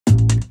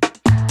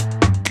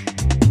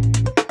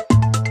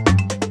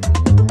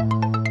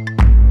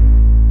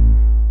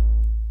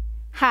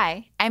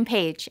I'm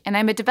Paige, and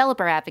I'm a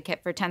developer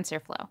advocate for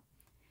TensorFlow.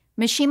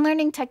 Machine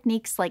learning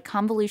techniques like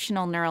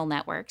convolutional neural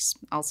networks,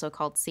 also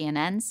called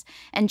CNNs,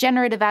 and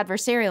generative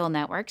adversarial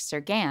networks, or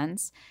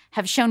GANs,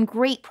 have shown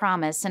great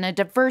promise in a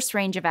diverse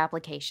range of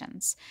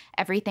applications,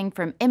 everything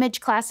from image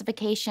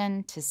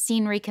classification to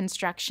scene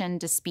reconstruction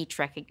to speech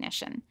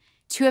recognition.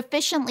 To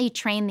efficiently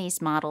train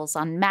these models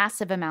on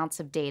massive amounts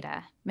of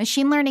data,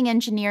 machine learning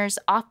engineers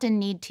often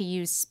need to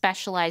use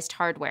specialized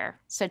hardware,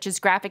 such as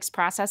graphics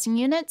processing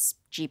units,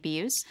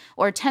 GPUs,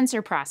 or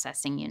tensor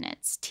processing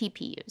units,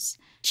 TPUs.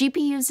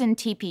 GPUs and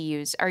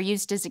TPUs are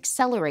used as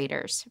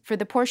accelerators for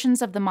the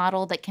portions of the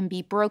model that can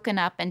be broken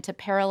up into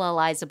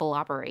parallelizable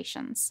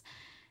operations.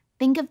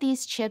 Think of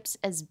these chips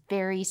as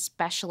very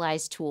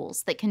specialized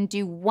tools that can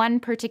do one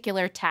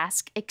particular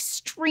task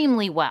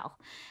extremely well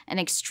and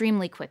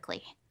extremely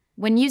quickly.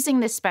 When using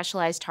this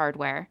specialized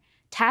hardware,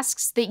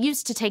 tasks that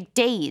used to take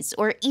days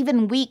or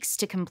even weeks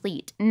to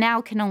complete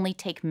now can only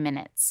take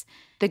minutes.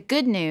 The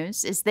good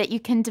news is that you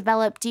can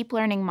develop deep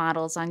learning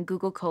models on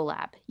Google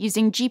Colab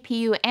using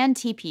GPU and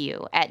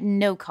TPU at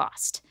no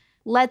cost.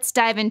 Let's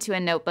dive into a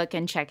notebook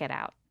and check it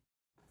out.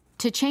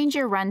 To change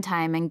your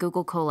runtime in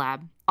Google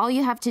Colab, all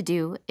you have to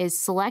do is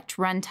select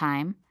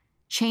Runtime,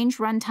 change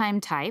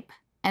runtime type,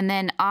 and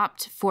then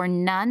opt for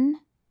None,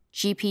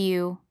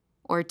 GPU,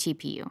 or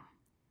TPU.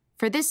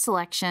 For this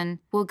selection,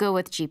 we'll go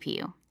with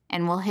GPU,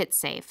 and we'll hit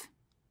Save.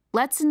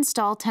 Let's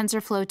install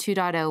TensorFlow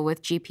 2.0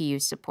 with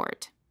GPU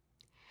support.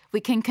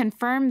 We can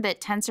confirm that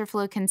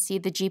TensorFlow can see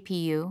the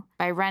GPU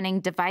by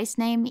running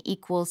devicename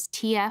equals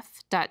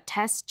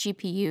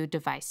tf.testGPU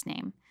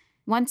devicename.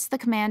 Once the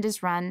command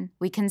is run,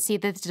 we can see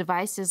that the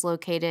device is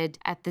located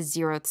at the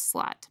 0th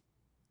slot.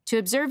 To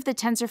observe the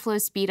TensorFlow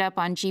speedup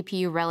on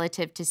GPU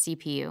relative to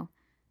CPU,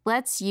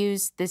 let's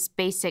use this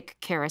basic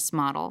Keras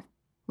model.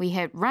 We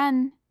hit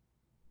Run,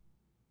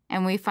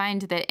 and we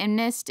find that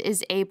MNIST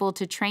is able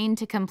to train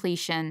to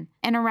completion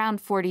in around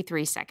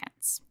 43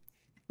 seconds.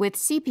 With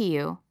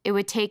CPU, it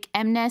would take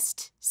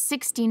MNIST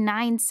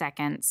 69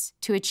 seconds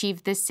to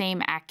achieve the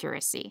same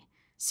accuracy,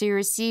 so you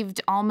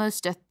received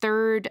almost a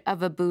third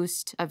of a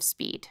boost of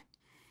speed.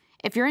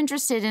 If you're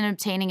interested in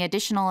obtaining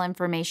additional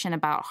information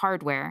about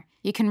hardware,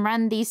 you can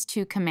run these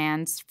two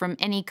commands from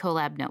any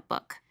Colab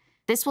notebook.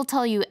 This will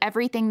tell you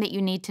everything that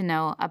you need to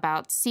know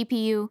about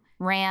CPU,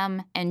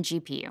 RAM, and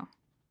GPU.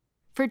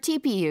 For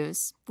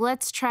TPUs,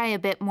 let's try a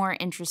bit more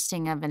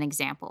interesting of an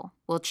example.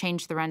 We'll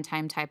change the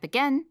runtime type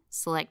again,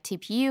 select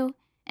TPU,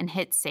 and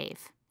hit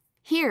Save.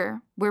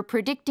 Here, we're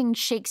predicting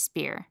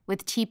Shakespeare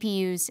with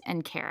TPUs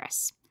and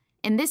Keras.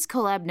 In this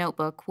Colab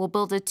notebook, we'll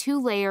build a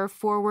 2-layer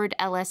forward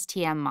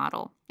LSTM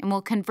model, and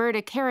we'll convert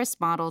a Keras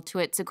model to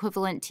its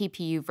equivalent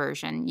TPU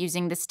version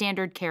using the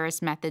standard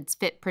Keras methods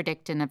fit,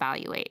 predict, and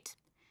evaluate.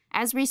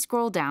 As we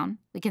scroll down,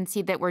 we can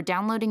see that we're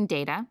downloading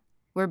data.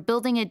 We're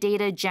building a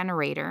data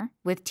generator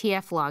with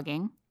TF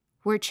logging.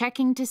 We're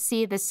checking to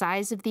see the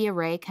size of the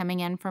array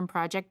coming in from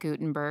Project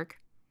Gutenberg.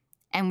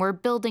 And we're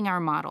building our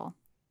model.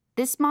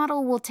 This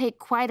model will take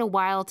quite a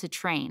while to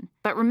train,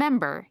 but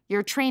remember,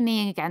 you're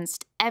training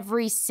against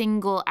every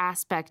single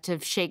aspect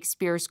of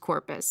Shakespeare's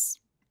corpus.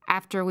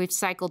 After we've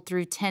cycled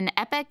through 10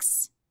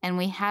 epochs, and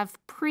we have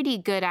pretty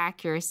good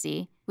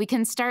accuracy, we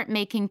can start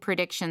making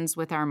predictions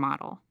with our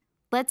model.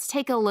 Let's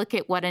take a look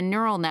at what a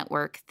neural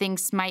network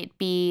thinks might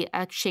be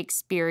a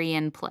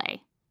Shakespearean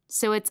play.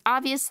 So it's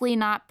obviously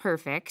not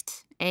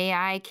perfect.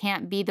 AI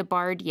can't be the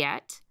bard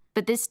yet,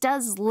 but this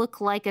does look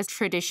like a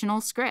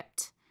traditional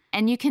script.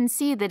 And you can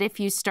see that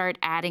if you start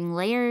adding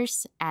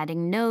layers,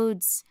 adding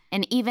nodes,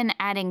 and even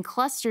adding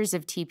clusters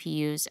of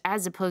TPUs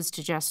as opposed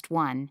to just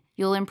one,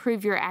 you'll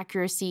improve your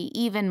accuracy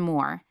even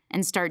more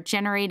and start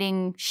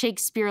generating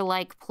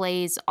Shakespeare-like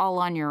plays all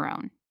on your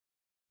own.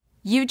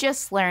 You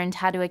just learned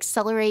how to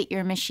accelerate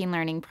your machine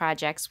learning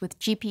projects with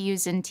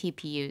GPUs and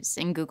TPUs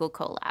in Google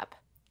Colab.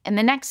 In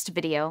the next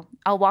video,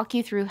 I'll walk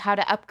you through how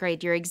to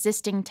upgrade your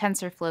existing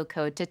TensorFlow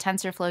code to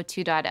TensorFlow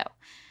 2.0.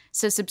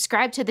 So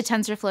subscribe to the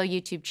TensorFlow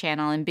YouTube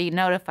channel and be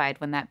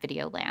notified when that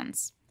video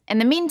lands. In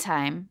the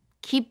meantime,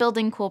 keep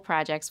building cool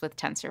projects with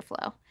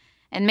TensorFlow.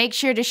 And make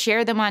sure to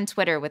share them on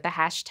Twitter with the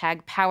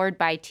hashtag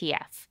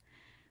 #PoweredByTF.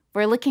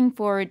 We're looking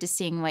forward to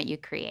seeing what you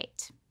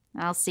create.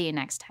 I'll see you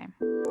next time.